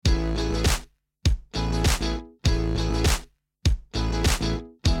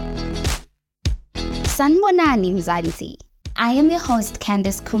Sanibonani Mzansi. I am your host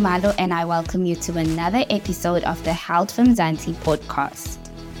Candice Kumalo and I welcome you to another episode of the Health from Mzansi podcast.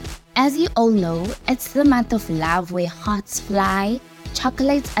 As you all know, it's the month of love where hearts fly,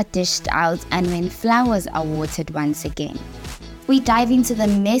 chocolates are dished out and when flowers are watered once again. We dive into the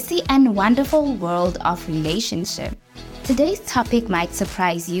messy and wonderful world of relationship. Today's topic might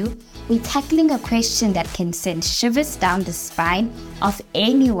surprise you. We're tackling a question that can send shivers down the spine of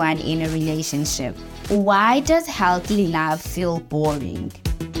anyone in a relationship. Why does healthy love feel boring?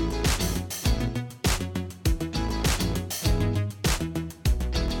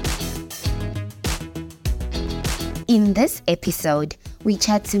 In this episode, we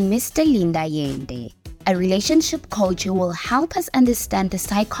chat to Mr. Linda Yende, a relationship coach who will help us understand the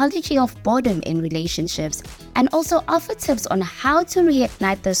psychology of boredom in relationships and also offer tips on how to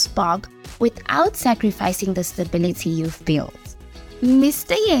reignite the spark without sacrificing the stability you've built.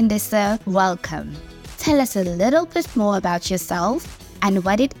 Mr. Yende, sir, welcome. Tell us a little bit more about yourself and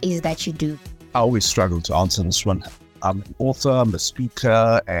what it is that you do. I always struggle to answer this one. I'm an author, I'm a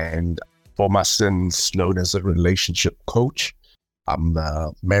speaker, and for my sins, known as a relationship coach. I'm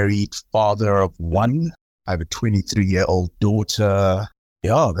a married father of one. I have a 23-year-old daughter.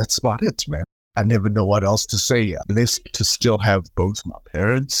 Yeah, that's about it, man. I never know what else to say. I'm blessed to still have both my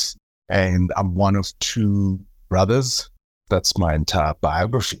parents, and I'm one of two brothers. That's my entire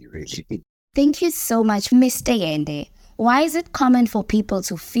biography, really. Thank you so much, Mr. Yende. Why is it common for people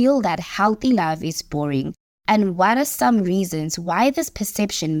to feel that healthy love is boring? And what are some reasons why this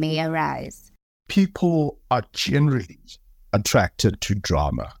perception may arise? People are generally attracted to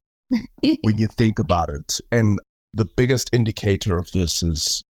drama when you think about it. And the biggest indicator of this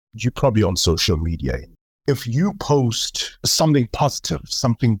is you're probably on social media. If you post something positive,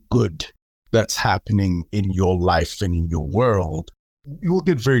 something good that's happening in your life and in your world, you will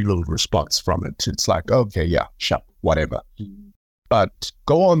get very little response from it. It's like, okay, yeah, sure, whatever. But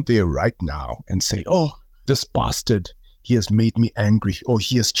go on there right now and say, oh, this bastard, he has made me angry, or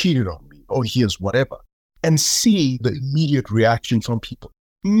he has cheated on me, or he has whatever. And see the immediate reaction from people.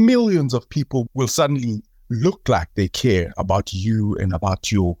 Millions of people will suddenly look like they care about you and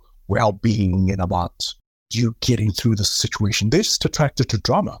about your well-being and about you getting through the situation. They're just attracted to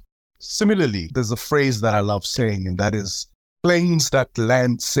drama. Similarly, there's a phrase that I love saying, and that is, planes that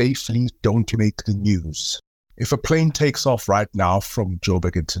land safely don't make the news. If a plane takes off right now from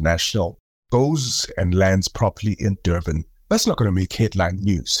Joburg International, goes and lands properly in Durban, that's not going to make headline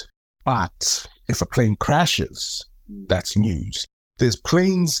news. But if a plane crashes, that's news. There's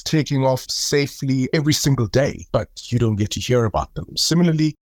planes taking off safely every single day, but you don't get to hear about them.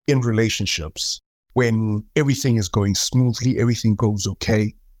 Similarly, in relationships, when everything is going smoothly, everything goes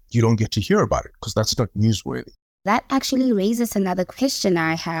okay, you don't get to hear about it because that's not newsworthy. That actually raises another question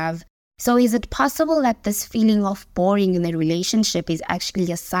I have. So is it possible that this feeling of boring in a relationship is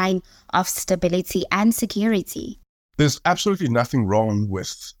actually a sign of stability and security? There's absolutely nothing wrong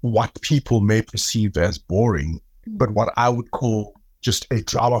with what people may perceive as boring, but what I would call just a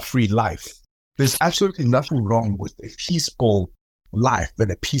drama-free life. There's absolutely nothing wrong with a peaceful life and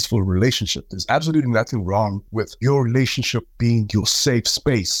a peaceful relationship. There's absolutely nothing wrong with your relationship being your safe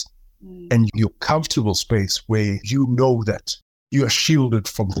space and your comfortable space where you know that you are shielded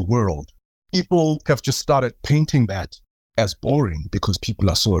from the world. People have just started painting that as boring because people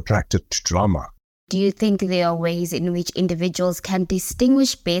are so attracted to drama. Do you think there are ways in which individuals can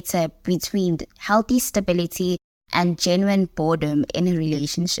distinguish better between healthy stability and genuine boredom in a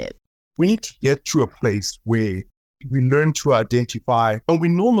relationship? We need to get to a place where we learn to identify and we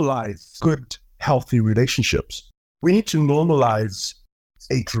normalize good, healthy relationships. We need to normalize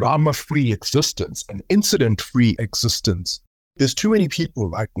a drama-free existence, an incident-free existence. There's too many people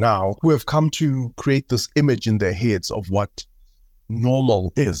right now who have come to create this image in their heads of what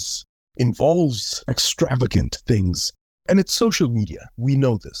normal is. Involves extravagant things. And it's social media. We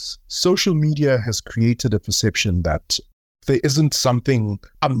know this. Social media has created a perception that there isn't something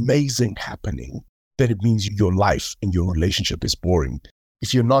amazing happening, that it means your life and your relationship is boring.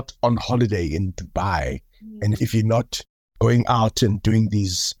 If you're not on holiday in Dubai, and if you're not going out and doing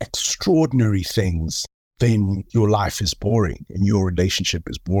these extraordinary things, then your life is boring and your relationship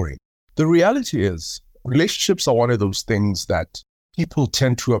is boring. The reality is, relationships are one of those things that people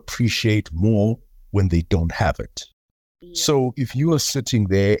tend to appreciate more when they don't have it. Yeah. So if you are sitting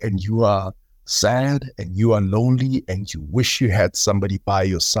there and you are sad and you are lonely and you wish you had somebody by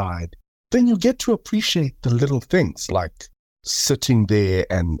your side, then you get to appreciate the little things like sitting there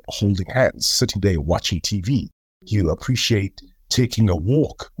and holding hands, sitting there watching TV. You appreciate taking a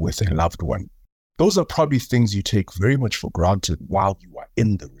walk with a loved one. Those are probably things you take very much for granted while you are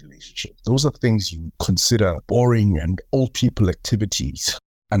in the relationship. Those are things you consider boring and old people activities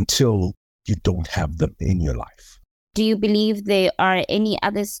until you don't have them in your life. Do you believe there are any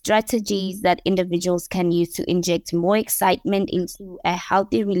other strategies that individuals can use to inject more excitement into a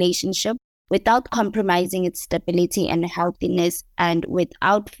healthy relationship without compromising its stability and healthiness and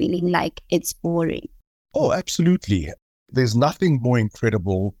without feeling like it's boring? Oh, absolutely. There's nothing more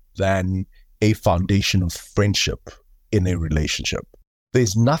incredible than a foundation of friendship in a relationship.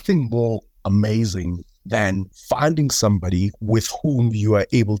 There's nothing more amazing than finding somebody with whom you are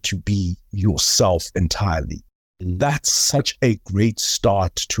able to be yourself entirely. That's such a great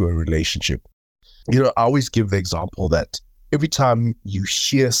start to a relationship. I always give the example that every time you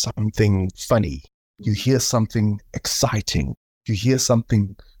hear something funny, you hear something exciting, you hear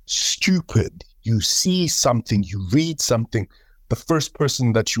something stupid, you see something, you read something, the first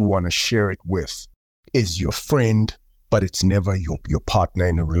person that you want to share it with is your friend, but it's never your partner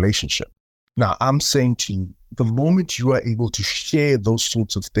in a relationship. Now, I'm saying to you, the moment you are able to share those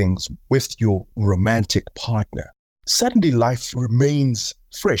sorts of things with your romantic partner, suddenly life remains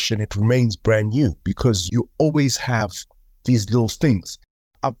fresh and it remains brand new because you always have these little things.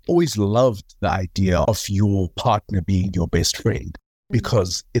 I've always loved the idea of your partner being your best friend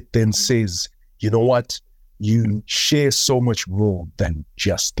because it then says, you know what? You share so much more than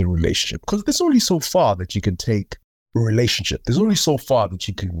just the relationship, because there's only so far that you can take a relationship. There's only so far that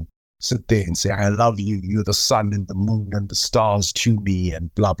you can sit there and say, I love you. You're the sun and the moon and the stars to me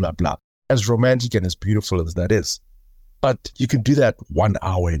and blah, blah, blah. As romantic and as beautiful as that is. But you can do that 1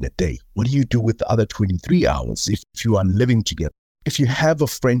 hour in a day. What do you do with the other 23 hours if you are living together? If you have a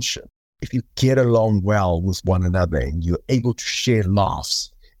friendship, if you get along well with one another and you're able to share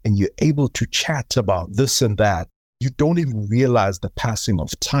laughs and you're able to chat about this and that, you don't even realize the passing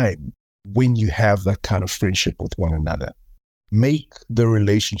of time when you have that kind of friendship with one another. Make the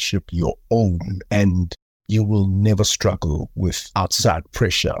relationship your own and you will never struggle with outside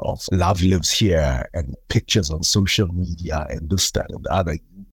pressure of love lives here and pictures on social media and this, that, and the other.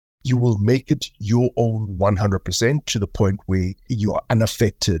 You will make it your own 100% to the point where you are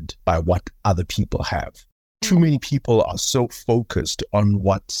unaffected by what other people have. Too many people are so focused on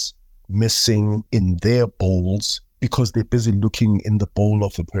what's missing in their bowls because they're busy looking in the bowl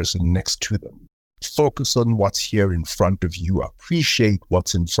of the person next to them. Focus on what's here in front of you. Appreciate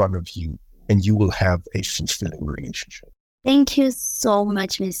what's in front of you, and you will have a fulfilling relationship. Thank you so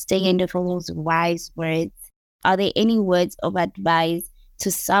much, Mr. Yende, for those wise words. Are there any words of advice to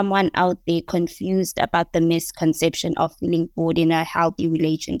someone out there confused about the misconception of feeling bored in a healthy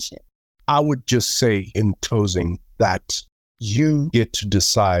relationship? I would just say in closing that you get to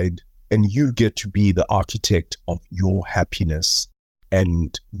decide and you get to be the architect of your happiness.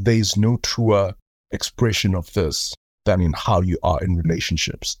 And there's no truer expression of this than in how you are in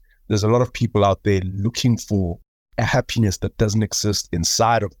relationships. There's a lot of people out there looking for a happiness that doesn't exist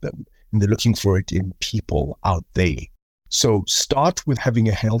inside of them, and they're looking for it in people out there. So start with having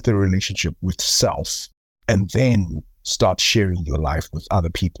a healthy relationship with self, and then start sharing your life with other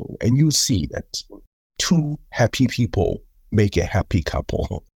people. And you'll see that two happy people make a happy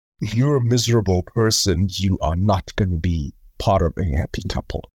couple. If you're a miserable person, you are not going to be part of a happy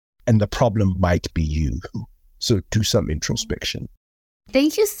couple. And the problem might be you. So do some introspection.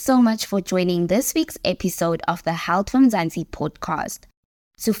 Thank you so much for joining this week's episode of the Health from Mzansi podcast.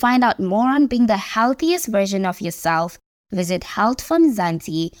 To find out more on being the healthiest version of yourself, visit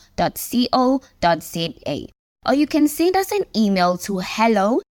healthfromzansi.co.za. Or you can send us an email to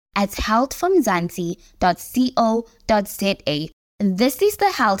hello@healthfromzansi.co.za. This is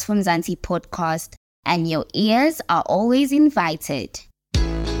the Health from Mzansi podcast, and your ears are always invited.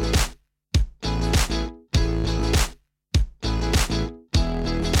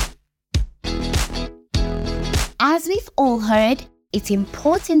 As we've all heard, it's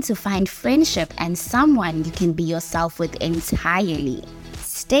important to find friendship and someone you can be yourself with entirely.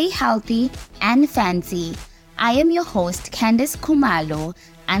 Stay healthy and fancy. I am your host, Candice Kumalo.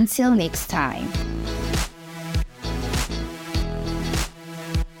 Until next time.